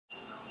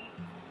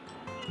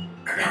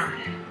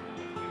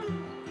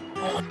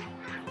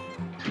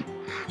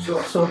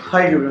So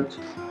hi Yuvraj.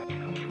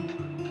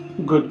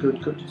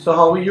 Good. So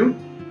how are you?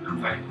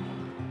 I'm fine.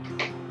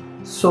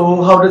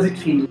 So how does it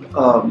feel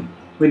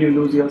when you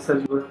lose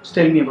yourself? Yuvraj?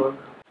 Tell me about it.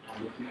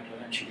 I'm looking at her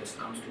and she just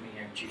comes to me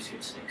and she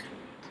sits next to me.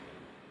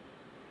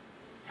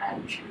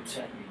 And she looks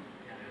at me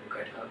and I look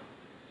at her.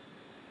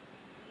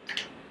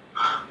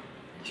 And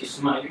she's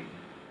smiling.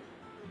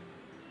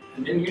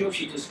 And then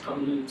she just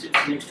comes and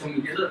sits next to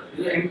me.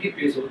 There's an empty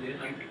place over there,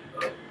 like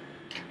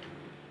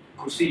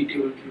kursi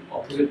table के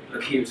opposite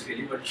रखी है उसके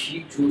लिए, but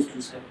she chose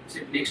to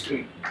sit next to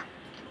me.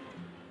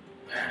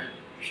 And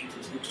she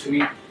sits next to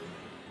me.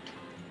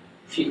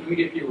 She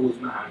immediately holds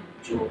my hand,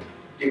 जो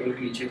table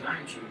के नीचे था,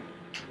 and she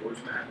holds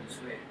my hand this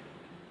way.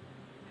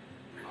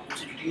 And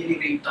holds it really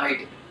very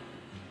tight.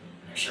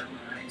 I shut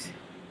my eyes.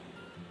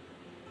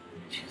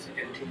 She said,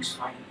 everything's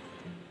fine.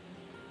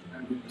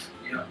 I'm doing this.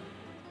 Yeah,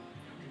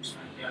 everything's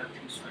fine. Yeah,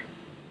 everything's fine.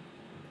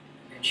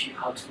 And then she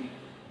hugs me.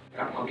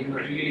 I'm hugging her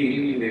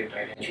really very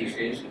tight. And she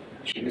says,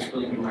 she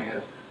whispers into my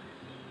ear,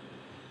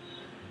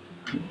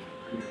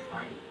 you're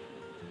fine.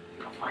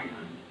 You're fine,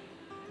 honey.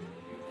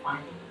 You're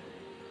fine.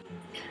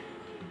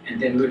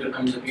 And then waiter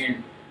comes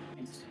again.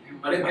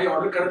 अरे भाई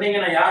order कर देंगे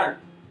ना यार,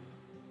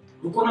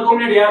 रुको ना 2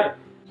 minute यार.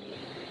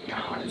 My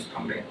heart is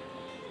thumping.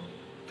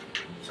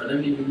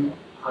 Suddenly,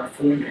 her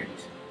phone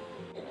rings.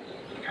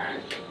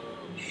 And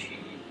she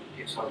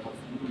gets out her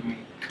phone and I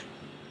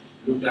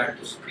looked at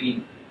the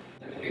screen.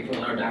 It was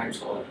her dad's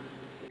call.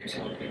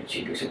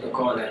 She picks up the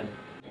call and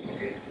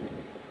okay.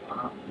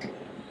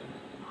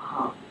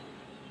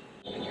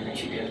 And then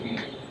she tells me,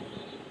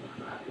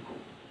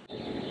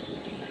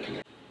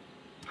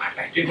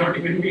 I did not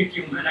even meet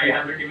you, man. I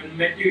haven't even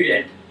met you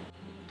yet.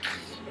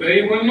 Where are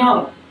you going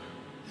now?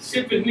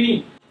 Sit with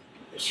me.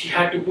 She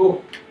had to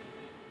go.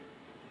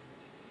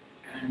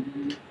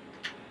 And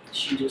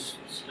she just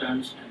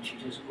stands and she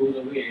just goes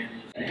away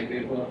and I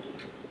wait for her.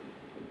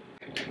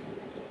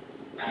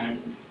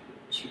 And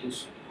she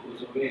just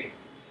goes away.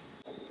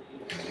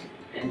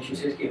 And she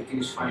says everything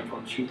is fine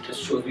from. She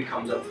just shows me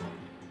thumbs up from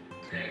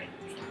there.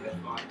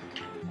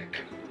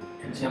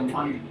 And say I'm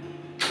fine.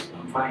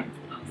 I'm fine.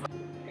 I'm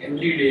fine.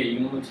 Every day,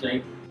 it's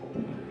like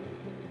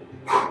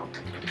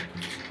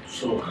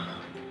so.